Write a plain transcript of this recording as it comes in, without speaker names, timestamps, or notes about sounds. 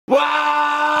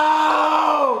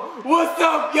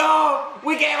up, y'all?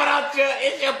 We came out you.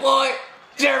 It's your boy,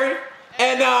 Jerry.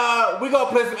 And we gonna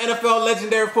play some NFL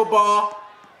legendary football.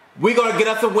 We gonna get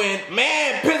us a win.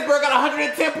 Man, Pittsburgh got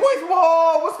 110 points.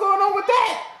 Whoa, what's going on with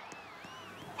that?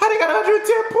 How they got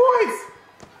 110 points?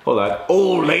 Hold on.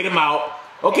 Oh, laid him out.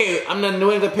 Okay, I'm the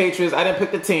New England Patriots. I didn't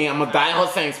pick the team. I'm a diehard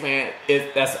Saints fan.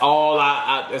 That's all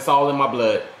it's all in my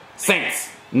blood. Saints,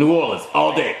 New Orleans,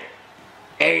 all day.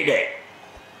 Every day.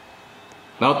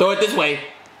 Don't throw it this way.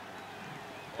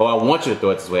 Oh, I want you to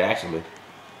throw it this way, actually.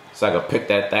 So I can pick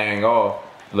that thing off.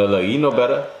 Look, you know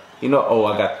better. You know, oh,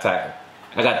 I got the tackle.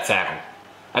 I got the tackle.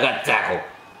 I got the tackle.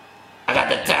 I got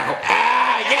the tackle.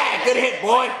 Ah, yeah, good hit,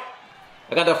 boy.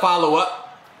 I got the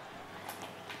follow-up.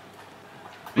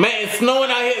 Man, it's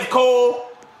snowing out here. It's cold.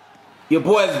 Your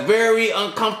boy is very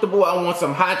uncomfortable. I want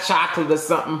some hot chocolate or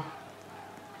something.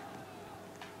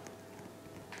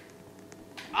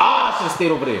 Ah, I should have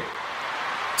stayed over there.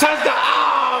 Touchdown!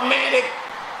 Oh man,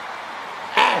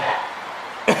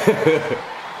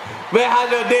 man, how's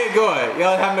your day going?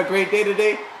 Y'all having a great day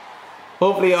today?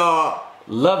 Hopefully y'all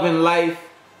loving life,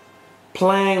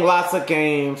 playing lots of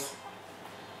games,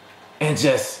 and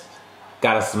just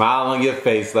got a smile on your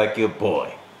face like your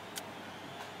boy.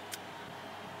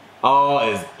 All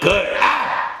is good.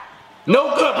 Ah!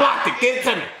 No good, blocked it. Get it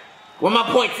to me. Where my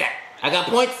points at? I got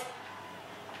points?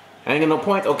 I ain't got no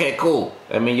points? Okay, cool.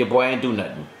 That mean your boy ain't do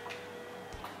nothing.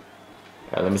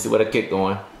 Alright, let me see where the kick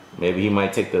going. Maybe he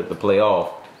might take the play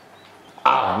off.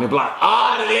 Ah, let me block.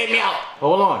 Ah, they laid me out.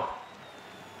 Hold on.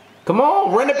 Come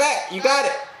on, run it back. You got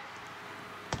it.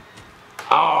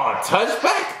 Ah,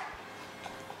 touchback.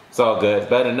 It's all good. It's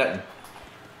better than nothing.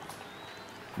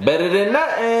 Better than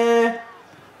nothing.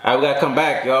 Alright, we gotta come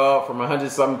back, y'all, from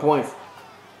 100-something points.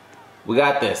 We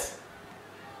got this.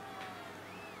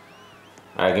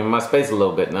 Alright, give me my space a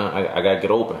little bit now. I gotta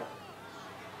get open.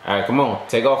 Alright, come on.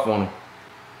 Take off on him.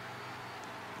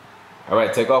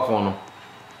 Alright, take off on him.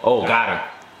 Oh, got him.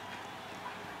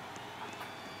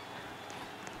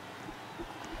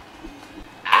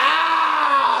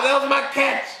 Ah! That was my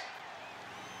catch.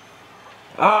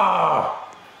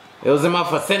 Ah! It was in my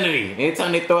vicinity.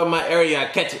 Anytime they throw it in my area, I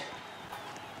catch it.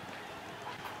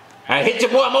 Alright, hit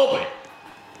your boy, I'm open.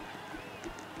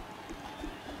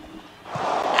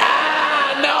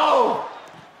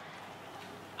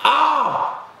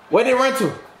 Where'd they run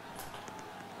to?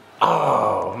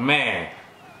 Oh, man.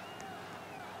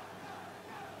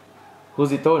 Who's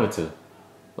he throwing it to?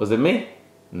 Was it me?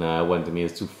 Nah, it wasn't to me.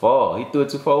 It was too far. He threw it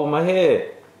too far over my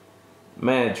head.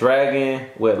 Man, dragon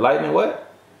with lightning,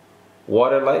 what?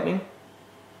 Water lightning?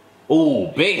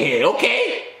 Ooh, big hit.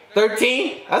 Okay.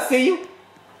 13. I see you.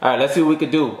 All right, let's see what we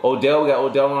can do. Odell, we got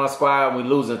Odell on our squad. We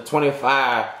losing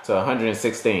 25 to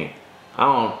 116.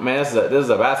 Man, this is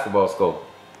a basketball score.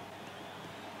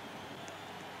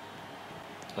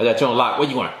 I got you on lock. Where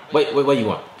you going? Wait, where you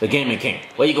going? The gaming king.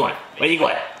 Where you going? Where you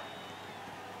going?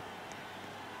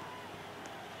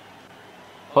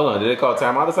 Hold on, did they call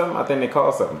timeout or something? I think they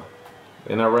called something.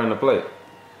 They're not running the play.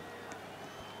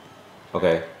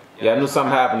 Okay. Yeah, I knew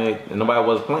something happened and nobody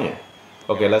was playing.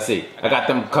 Okay, let's see. I got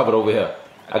them covered over here.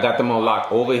 I got them on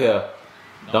lock over here.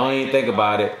 Don't even think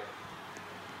about it.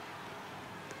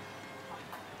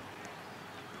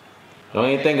 Don't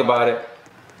even think about it.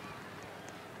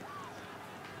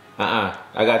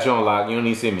 I got you on lock. You don't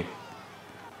need to see me.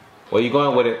 Where you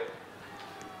going with it?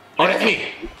 Oh, that's me.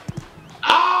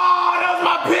 Oh, that was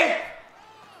my pick.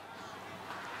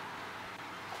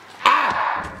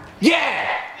 Ah, yeah.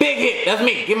 Big hit. That's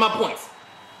me. Give me my points.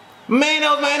 Man,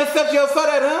 that was my interception. Y'all saw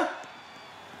that, huh?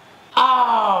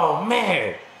 Oh,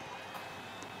 man.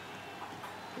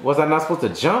 Was I not supposed to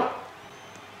jump?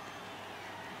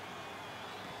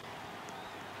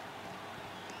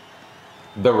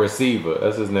 The receiver,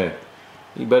 that's his name.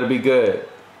 He better be good.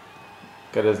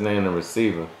 Got his name, the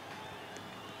receiver.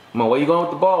 Come on, where you going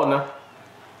with the ball now?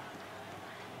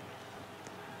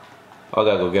 Oh, I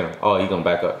gotta go get him. Oh, he gonna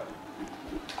back up.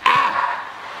 Ah!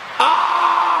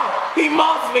 Oh! He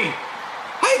mossed me!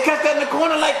 How you catch that in the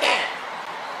corner like that?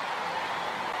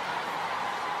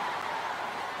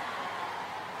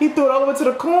 He threw it over to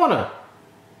the corner.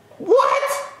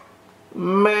 What?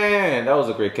 Man, that was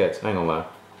a great catch. I ain't gonna lie.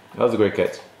 That was a great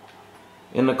catch.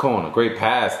 In the corner. Great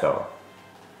pass, though.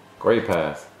 Great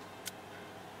pass.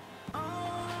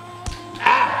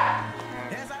 Ah!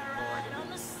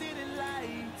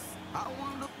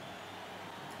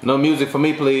 No music for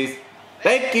me, please.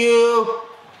 Thank you.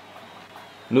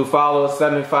 New follower,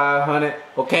 7,500.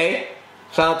 Okay.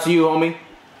 Shout out to you, homie.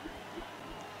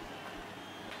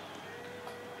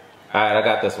 Alright, I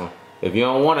got this one. If you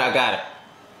don't want it, I got it.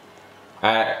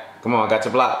 Alright, come on, I got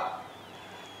your block.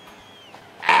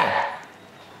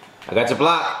 I got your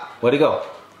block. Where'd he go?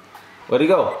 Where'd he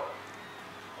go?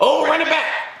 Oh, run it back.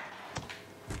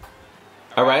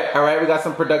 All right. We got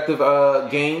some productive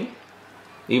gain.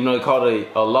 Even though he called it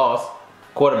a loss.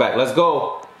 Quarterback, let's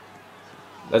go.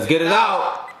 Let's get it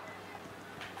out.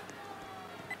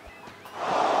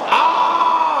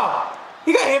 Oh!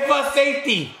 He got hit for a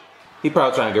safety. He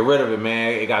probably trying to get rid of it,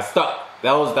 man. It got stuck.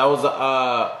 That was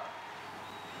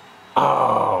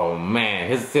oh man,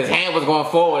 his hand was going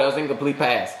forward. That was an incomplete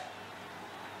pass.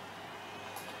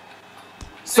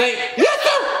 Say yes,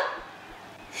 sir.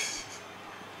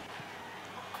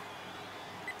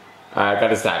 All right, I got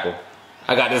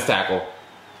this tackle.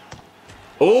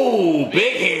 Ooh,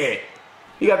 big hit.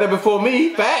 He got that before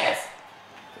me. Fast.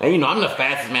 And you know I'm the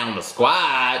fastest man on the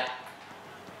squad.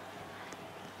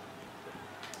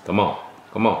 Come on.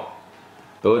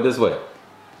 Throw it this way.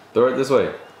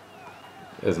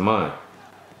 It's mine.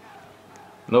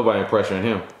 Nobody pressuring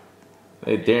him.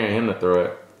 They daring him to throw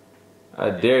it.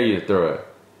 I dare you to throw it.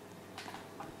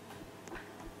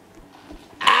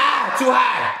 Ah, too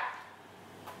high.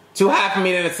 Too high for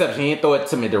me to intercept. He didn't throw it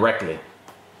to me directly.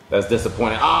 That's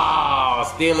disappointing. Oh,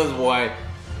 Steelers, boy.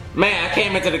 Man, I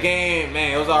came into the game,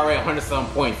 man, it was already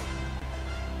 100-something points.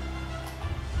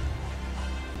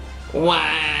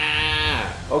 Wow.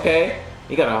 Okay.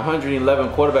 He got a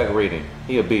 111 quarterback rating.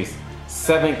 He a beast.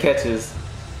 7 catches.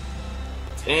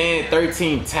 And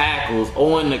 13 tackles.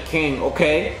 Owen the King.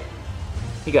 Okay.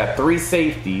 He got 3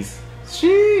 safeties.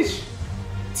 Sheesh.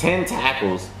 10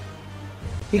 tackles.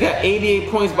 He got 88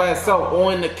 points by himself.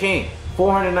 Owen the King.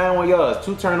 491 yards.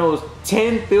 2 turnovers.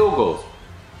 10 field goals.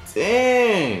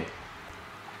 Dang.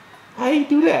 How you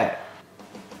do that?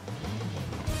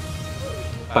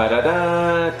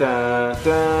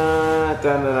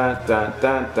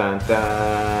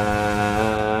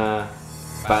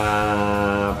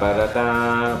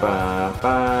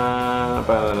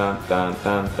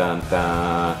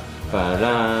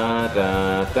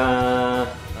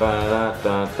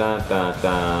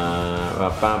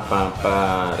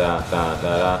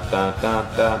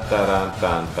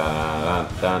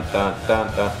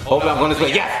 Hopefully I'm going this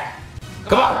way. Yes!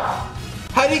 Come on!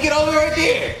 How did he get over right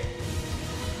there?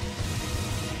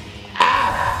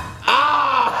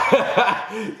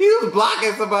 He was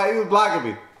blocking somebody. He was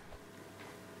blocking me.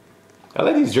 I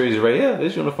like these jerseys right here.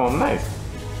 This uniform nice.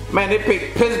 Man, they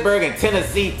picked Pittsburgh and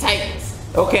Tennessee Titans.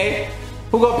 Okay.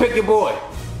 Who gonna pick your boy?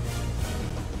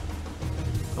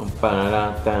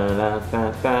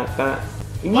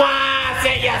 Wow, I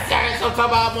said yes, sir. So talk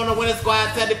about I'm on the winning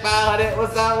squad, 7,500.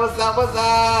 What's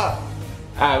up?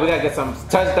 Alright, we gotta get some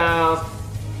touchdowns.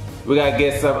 We gotta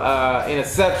get some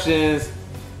interceptions.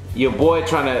 Your boy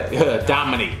trying to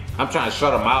dominate. I'm trying to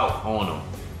shut him out on him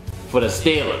for the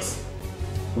Steelers.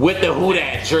 With the Who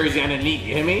Dat jersey underneath,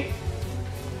 you hear me?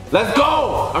 Let's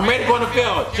go! I'm ready to go on the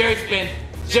field. Jerry spin.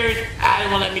 I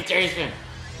didn't want to let me Jerry spin.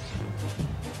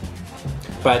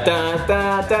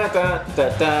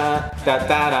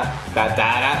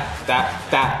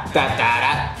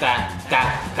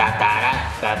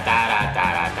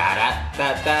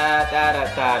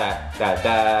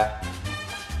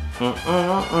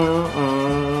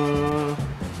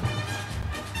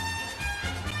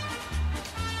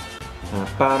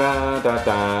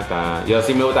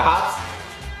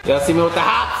 Y'all see me with the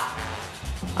hops?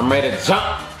 I'm ready to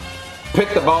jump,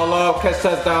 pick the ball up, catch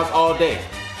touchdowns all day.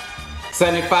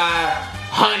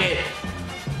 7,500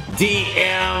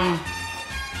 DM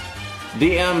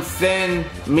send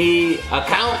me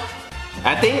account,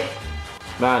 I think.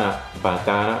 I'm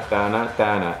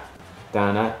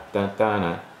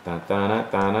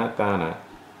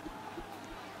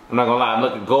not gonna lie,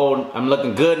 I'm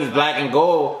looking good in this black and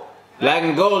gold. Black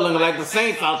and gold looking like the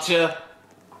Saints out here.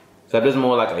 Except this is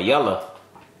more like a yellow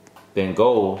than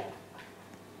gold.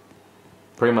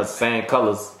 Pretty much the same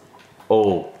colors.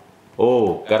 Oh,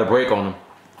 got a break on him.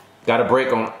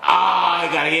 Ah,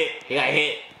 he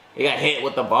got hit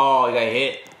with the ball. He got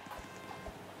hit.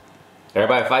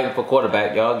 Everybody fighting for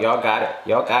quarterback. Y'all got it.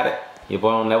 Your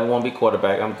boy don't never want to be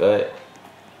quarterback. I'm good.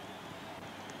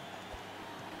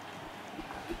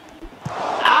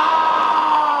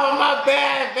 Oh, my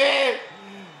bad, man.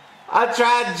 I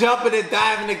tried jumping and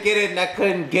diving to get it, and I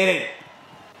couldn't get it.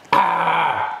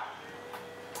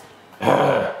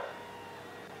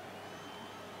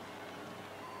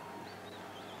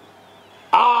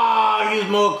 Oh, he was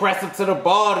more aggressive to the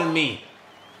ball than me.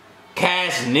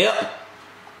 Cash nip.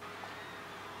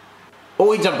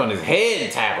 Oh, he jumped on his head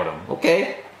and tackled him.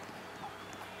 Okay.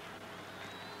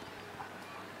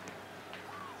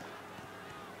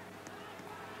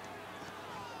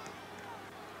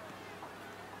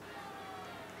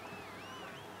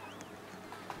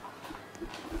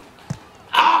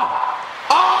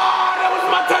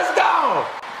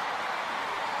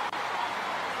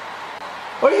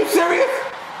 Are you serious?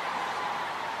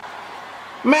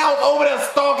 Man, I was over there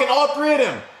stalking all three of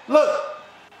them. Look.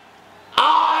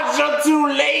 Ah, you're too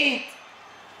late.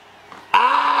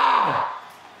 Ah.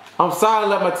 I'm sorry to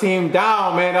let my team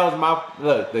down, man. That was my,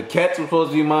 look, the catch was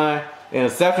supposed to be mine. The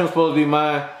interception was supposed to be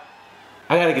mine.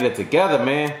 I gotta get it together,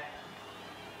 man.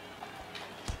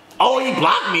 Oh, he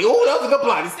blocked me. Oh, that was a good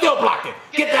block. He's still blocking.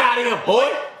 Get that out of here,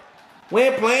 boy. We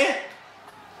ain't playing.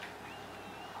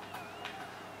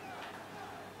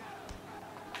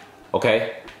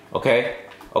 Okay. Okay.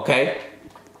 Okay.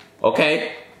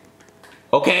 Okay.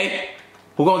 Okay.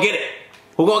 Who gonna get it?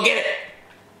 Who gonna get it?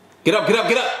 Get up, get up,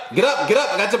 get up. Get up, get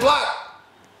up. I got your block.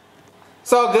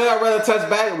 It's all good. I'd rather touch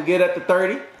back. We get at the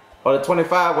 30 or the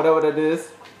 25, whatever that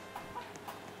is.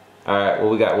 All right,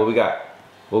 what we got? What we got?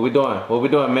 What we doing? What we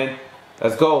doing, man?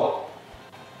 Let's go.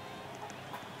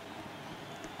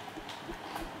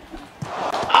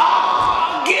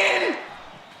 Oh, again?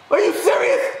 Are you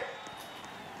serious?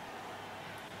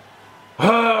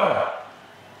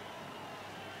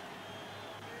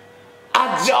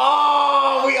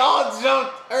 Oh, we all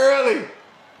jumped early.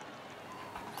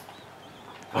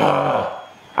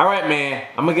 All right, man.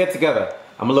 I'm gonna get together.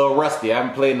 I'm a little rusty. I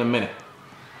haven't played in a minute.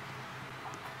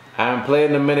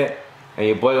 And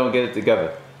your boy gonna get it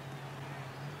together.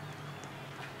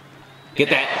 Get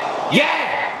that.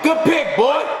 Yeah! Good pick,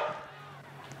 boy!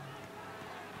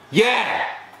 Yeah!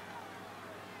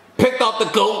 Picked off the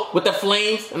goat with the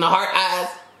flames and the heart eyes.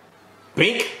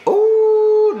 Bink.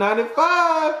 Ooh,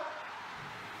 95.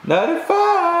 95.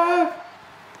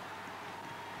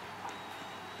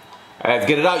 All right, let's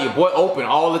get it out. Your boy open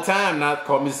all the time. Now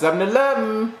call me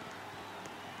 7-Eleven.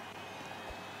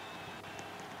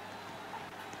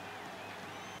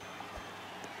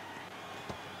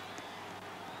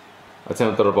 I tell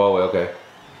him to throw the ball away, okay.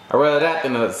 I'd rather that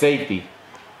than a safety.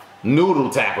 Noodle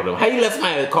tackle him. How you let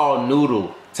somebody called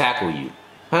Noodle tackle you?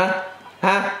 Huh?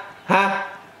 Huh? Huh?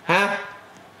 Huh?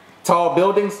 Tall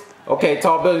buildings? Okay,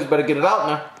 tall buildings better get it out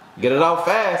now. Get it out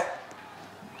fast.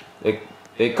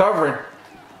 They covering.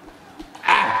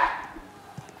 Ah!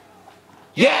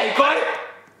 Yeah, you caught it?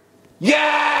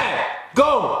 Yeah!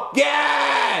 Go!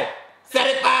 Yeah!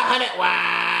 7,500.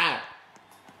 Wow!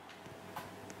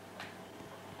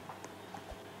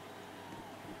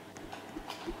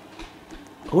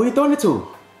 Who are you throwing it to?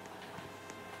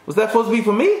 Was that supposed to be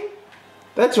for me?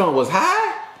 That joint was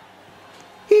high.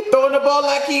 He throwing the ball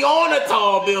like he on a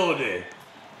tall building.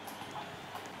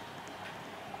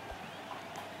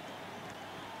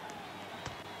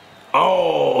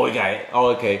 Oh, he got it.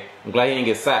 Oh, okay. I'm glad he didn't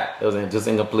get sacked. It was just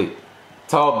incomplete.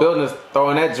 Tall buildings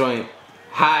throwing that joint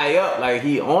high up like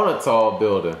he on a tall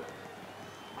building.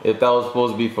 If that was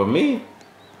supposed to be for me.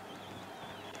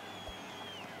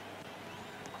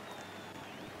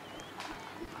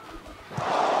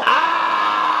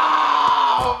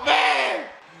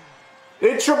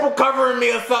 They triple covering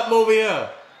me or something over here.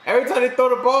 Every time they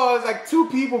throw the ball, it's like 2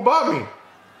 people by me.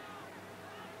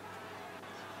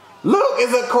 Look,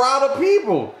 it's a crowd of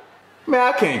people. Man,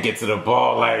 I can't get to the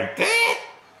ball like that.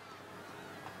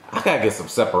 I gotta get some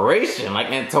separation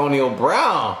like Antonio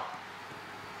Brown.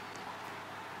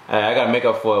 Hey, I gotta make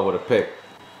up for it with a pick.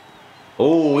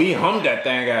 Oh, he hummed that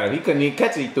thing out. He couldn't even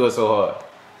catch it, he threw it so hard.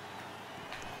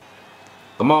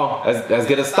 Come on, let's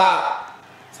get a stop.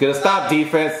 Let's get a stop,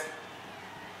 defense.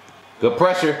 Good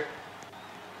pressure.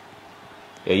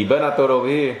 Yeah, you better not throw it over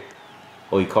here.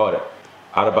 Oh, he caught it.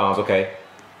 Out of bounds, okay.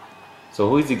 So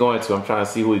who is he going to? I'm trying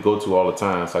to see who he go to all the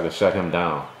time so I can shut him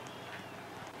down.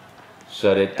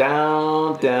 Shut it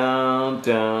down, down,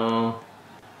 down.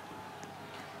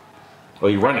 Oh,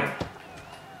 he running.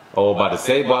 Oh, about to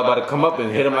say, boy, about to come up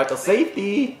and hit him like a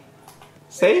safety.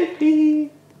 Safety.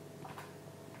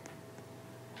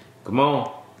 Come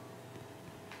on.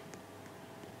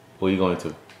 Who are you going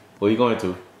to? Who are you going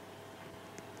to?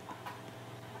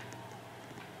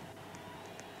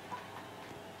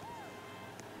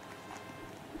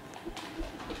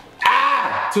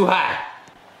 Ah! Too high.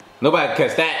 Nobody can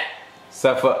catch that.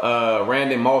 Except for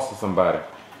Randy Moss or somebody.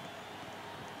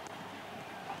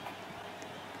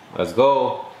 Let's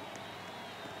go.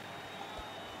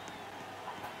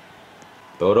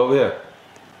 Throw it over here.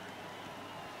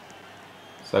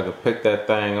 So I can pick that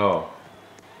thing off.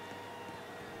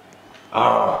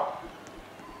 Ah.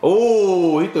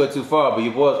 Oh, he threw it too far, but he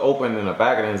was open in the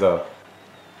back of the end zone.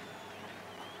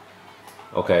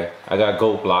 Okay, I got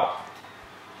goal block.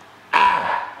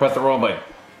 Ah! Press the wrong button.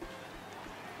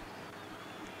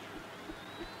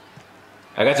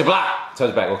 I got your block.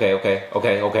 Touchback. Okay, okay,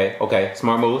 okay, okay, okay.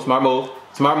 Smart move, smart move,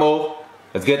 smart move.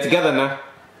 Let's get it together now.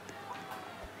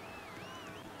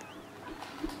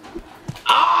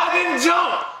 Ah, I didn't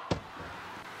jump.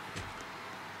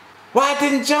 Why it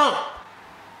didn't jump?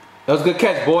 That was a good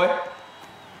catch, boy.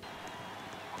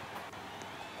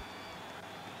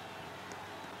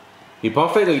 He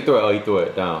pump fake or he threw it? Oh, he threw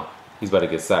it down. He's about to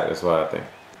get sacked, that's what I think.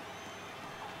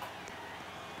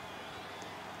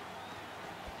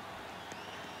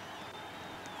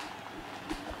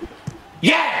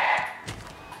 Yeah!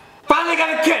 Finally got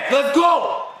a catch, let's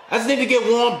go! I just need to get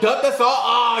warmed up, that's all.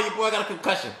 Oh, your boy got a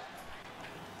concussion.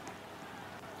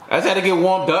 I just had to get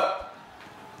warmed up.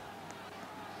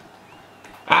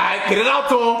 Alright, get it out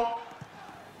to him.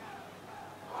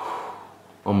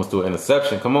 Almost threw an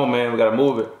interception. Come on, man, we gotta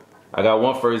move it. I got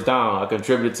 1 first down. I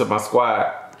contributed to my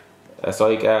squad. That's all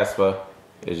you can ask for,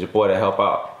 is your boy to help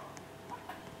out.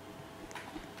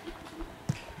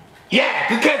 Yeah,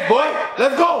 good catch, boy.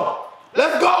 Let's go.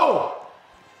 Let's go.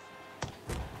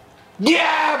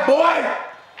 Yeah, boy.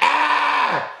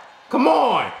 Ah, come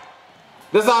on.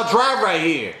 This is our drive right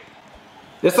here.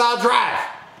 This is our drive.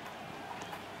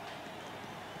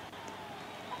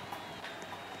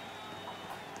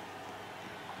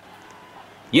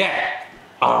 Yeah.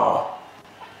 Oh.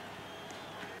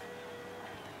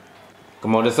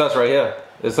 Come on, this us right here.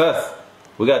 It's us.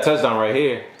 We got a touchdown right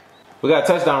here. We got a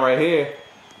touchdown right here.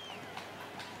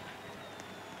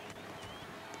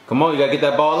 Come on, you gotta get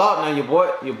that ball out now, your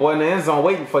boy in the end zone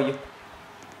waiting for you.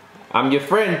 I'm your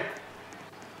friend.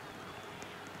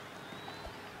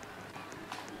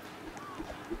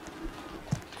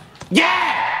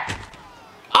 Yeah!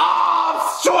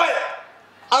 Oh, short!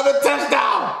 Other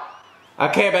touchdown! I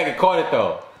came back and caught it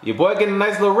though. Your boy getting a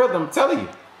nice little rhythm, I'm telling you.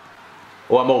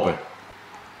 Oh, I'm open.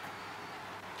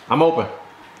 I'm open.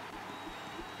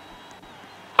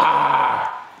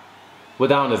 Ah! What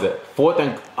down is it? 4th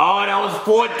and... Oh, that was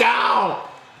 4th down!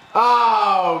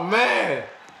 Oh, man!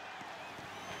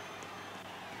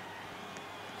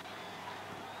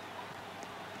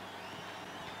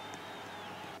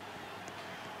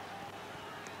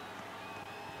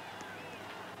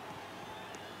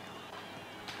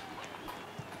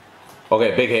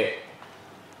 Okay, big hit.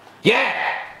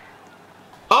 Yeah!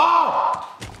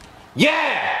 Oh!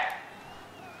 Yeah!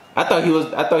 I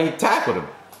thought he tackled him.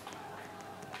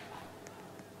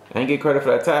 I didn't get credit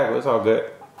for that tackle. It's all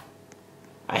good.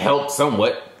 I helped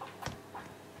somewhat.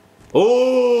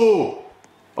 Ooh!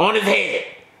 On his head.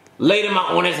 Laid him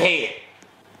out on his head.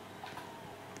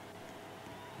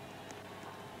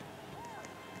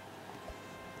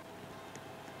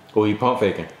 Oh, he pump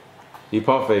faking. He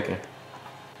pump faking.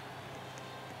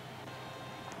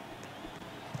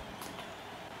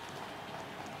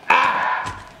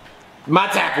 My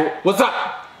tackle. What's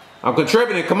up? I'm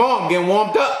contributing. Come on. I'm getting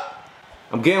warmed up.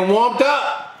 I'm getting warmed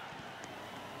up.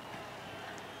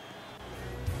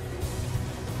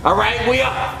 All right, we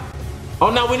up. Oh,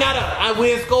 no, we're not up. We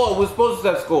didn't score. We're supposed to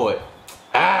have scored.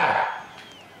 Ah.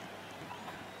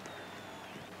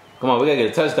 Come on, we got to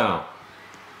get a touchdown.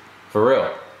 For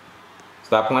real.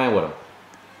 Stop playing with him.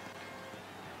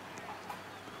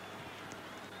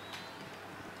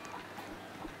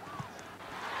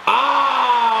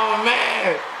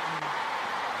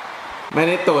 Man,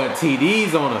 they throwing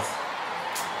TDs on us.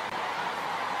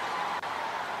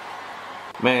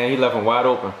 Man, he left him wide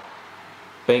open.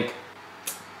 Think.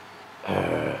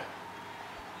 Alright,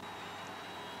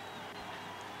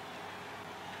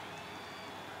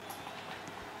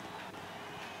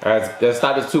 let's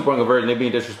stop this 2-point conversion. They're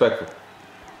being disrespectful.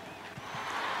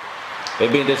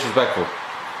 They're being disrespectful.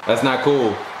 That's not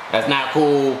cool. That's not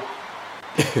cool.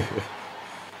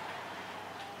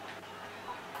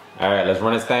 Alright, let's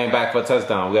run this thing back for a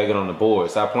touchdown. We gotta get on the board.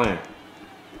 Stop playing.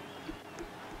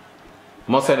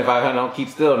 I'm on 7,500. Don't keep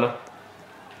still now.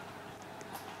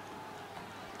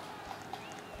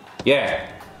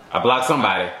 Yeah. I blocked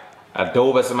somebody. I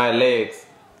dove at somebody's legs.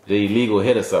 The illegal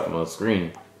hit or something on the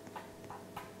screen.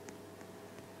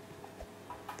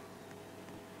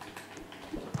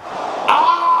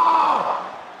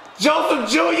 Oh! Joseph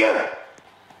Jr.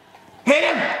 Hit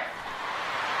him!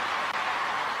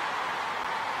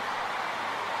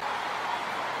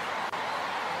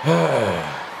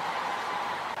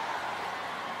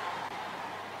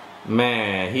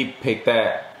 Man, he picked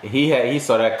that. He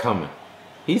saw that coming.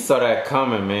 He saw that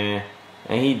coming, man.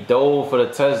 And he dove for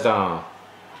the touchdown.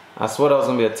 I swear that was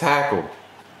gonna be a tackle.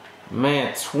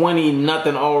 Man,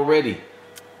 20-0 already.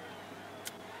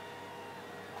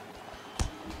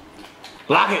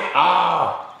 Block it.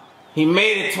 Oh, he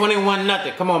made it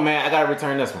 21-0. Come on, man. I gotta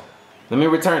return this one. Let me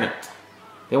return it.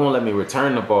 They won't let me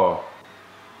return the ball.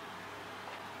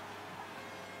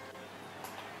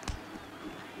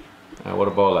 Alright, where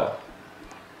the ball at?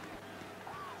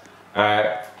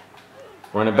 Alright.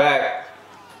 Run it back.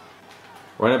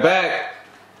 Run it back.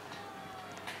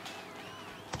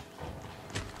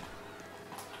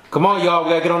 Come on, y'all.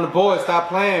 We gotta get on the board. Stop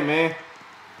playing, man.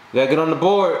 We gotta get on the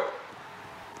board.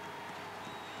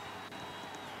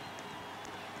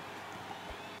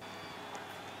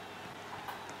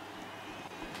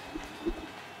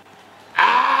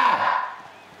 Ah!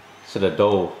 Should have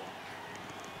dove.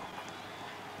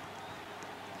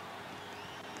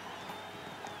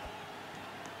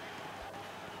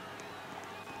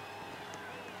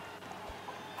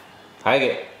 I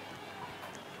get.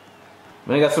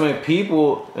 Man, got so many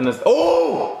people in this.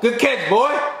 Oh, good catch,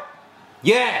 boy.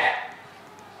 Yeah.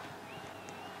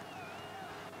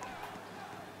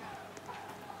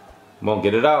 I'm gonna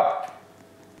get it out.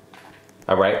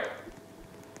 All right.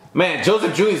 Man,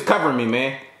 Joseph Jr.'s covering me,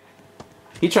 man.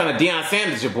 He trying to Deion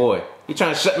Sanders your boy. He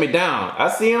trying to shut me down. I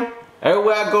see him.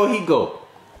 Everywhere I go, he go.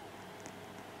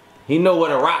 He know where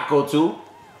the rock go to.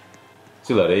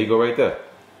 See, look, there you go right there.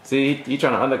 See, he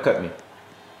trying to undercut me.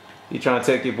 He trying to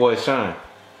take your boy's shine.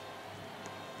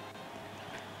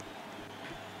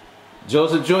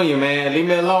 Joseph Jr., man, leave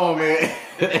me alone, man.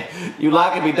 You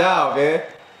locking me down, man.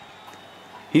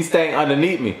 He's staying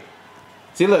underneath me.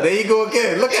 See, look, there you go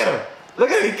again. Look at him.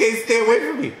 Look at him. He can't stay away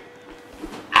from me.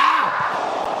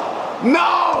 Ow!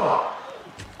 No!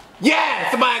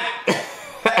 Yeah, somebody.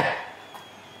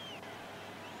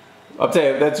 I'm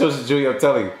telling you, that's Joseph Jr., I'm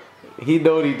telling you. He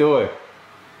know what he doing.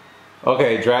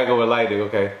 Okay, drag over lightning,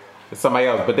 okay. It's somebody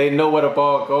else, but they know where the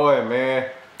ball going,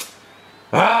 man.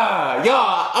 Ah,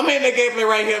 y'all, I'm in the gameplay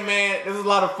right here, man. This is a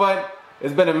lot of fun.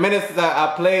 It's been a minute since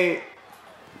I played.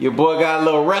 Your boy got a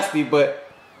little rusty, but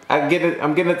I'm getting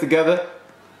it together.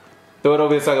 Throw it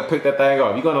over here so I can pick that thing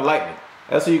off. You're gonna lightning.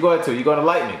 That's what you're going to. You're gonna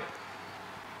lightning.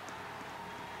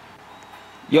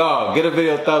 Y'all, get a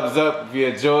video thumbs up if you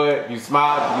enjoy it, if you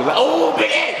smile, if you like. Oh, big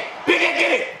hit! Big hit,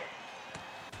 get it!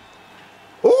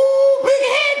 Ooh, big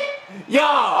hit!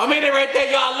 Y'all, I'm in it right there,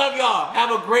 y'all. I love y'all.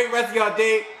 Have a great rest of y'all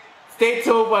day. Stay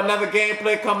tuned for another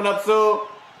gameplay coming up soon.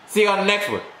 See you on the next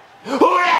one.